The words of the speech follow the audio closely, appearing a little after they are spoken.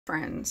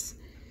Friends.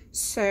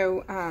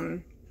 So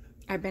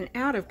I've been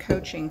out of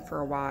coaching for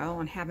a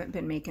while and haven't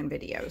been making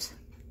videos.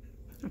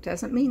 It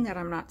doesn't mean that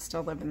I'm not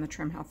still living the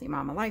Trim Healthy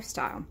Mama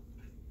lifestyle.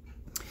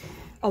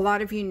 A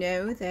lot of you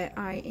know that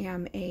I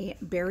am a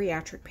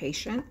bariatric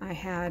patient. I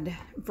had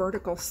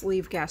vertical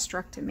sleeve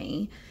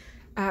gastrectomy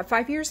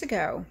 5 years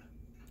ago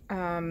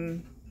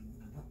at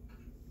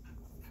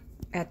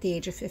the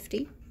age of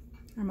 50.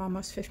 I'm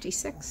almost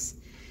 56,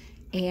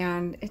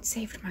 and it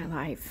saved my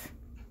life.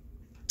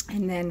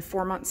 And then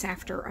 4 months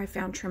after, I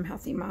found Trim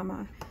Healthy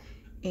Mama,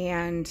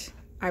 and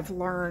I've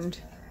learned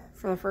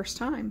for the first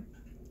time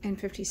in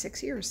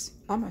 56 years,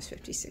 almost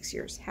 56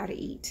 years, how to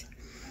eat.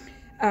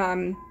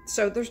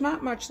 So there's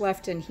not much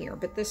left in here,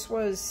 but this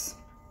was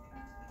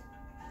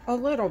a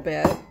little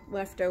bit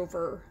left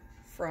over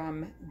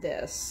from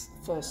this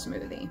full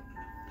smoothie.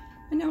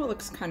 I know it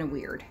looks kind of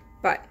weird,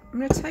 but I'm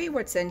going to tell you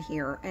what's in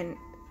here, and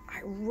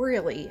I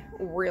really,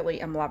 really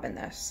am loving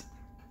this.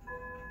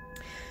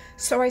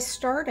 So I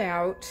start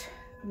out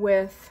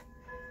with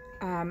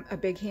a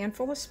big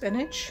handful of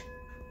spinach,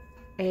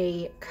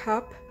 a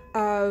cup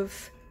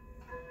of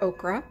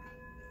okra,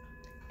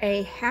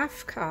 a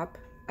half cup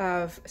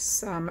of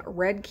some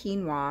red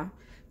quinoa.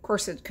 Of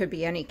course, it could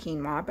be any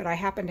quinoa, but I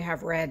happen to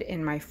have red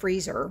in my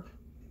freezer.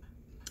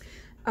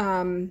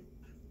 Spinach,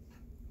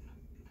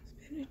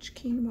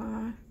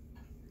 quinoa.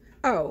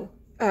 Oh,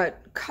 a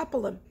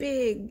couple of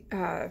big,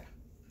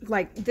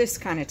 like this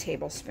kind of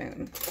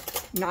tablespoon,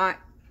 not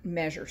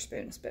measure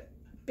spoons, but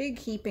big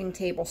heaping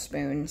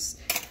tablespoons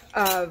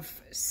of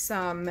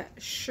some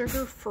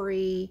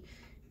sugar-free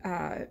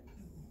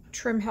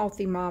Trim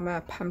Healthy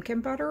Mama pumpkin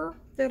butter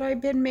that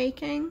I've been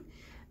making.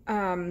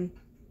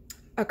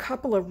 A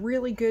couple of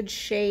really good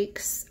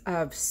shakes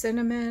of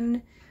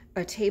cinnamon,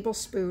 a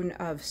tablespoon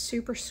of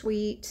super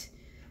sweet,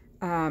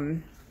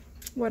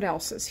 what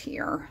else is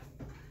here?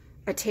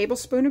 A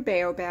tablespoon of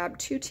Baobab,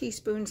 2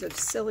 teaspoons of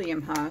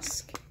psyllium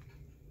husk,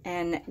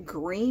 and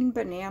green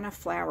banana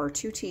flour,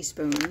 2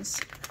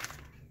 teaspoons.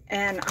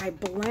 And I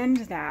blend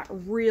that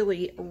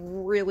really,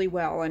 really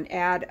well and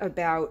add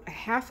about a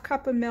half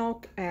cup of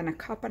milk and a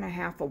cup and a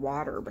half of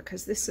water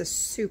because this is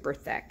super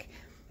thick.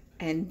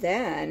 And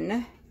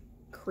then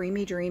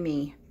creamy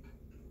dreamy.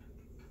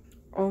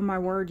 Oh my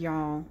word,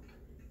 y'all.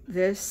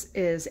 This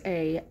is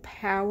a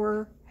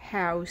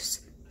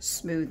powerhouse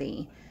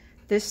smoothie.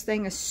 This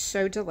thing is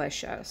so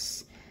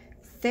delicious.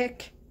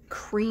 Thick,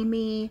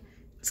 creamy.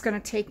 It's going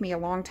to take me a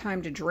long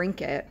time to drink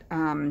it.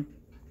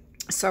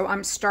 So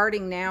I'm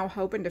starting now,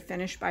 hoping to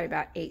finish by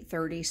about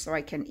 8:30 so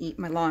I can eat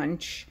my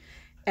lunch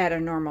at a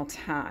normal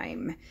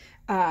time.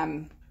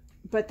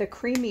 But the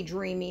Creamy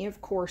Dreamy,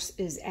 of course,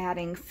 is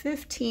adding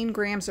 15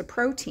 grams of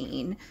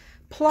protein.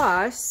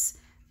 Plus,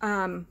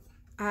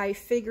 I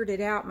figured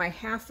it out, my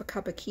half a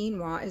cup of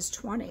quinoa is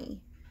 20.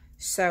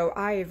 So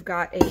I've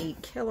got a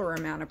killer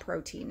amount of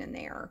protein in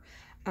there.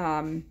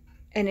 And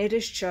it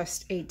is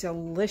just a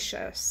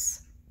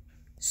delicious,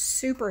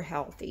 super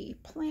healthy,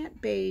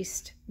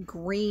 plant-based,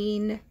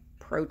 green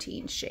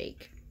protein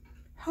shake.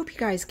 Hope you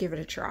guys give it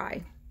a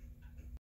try.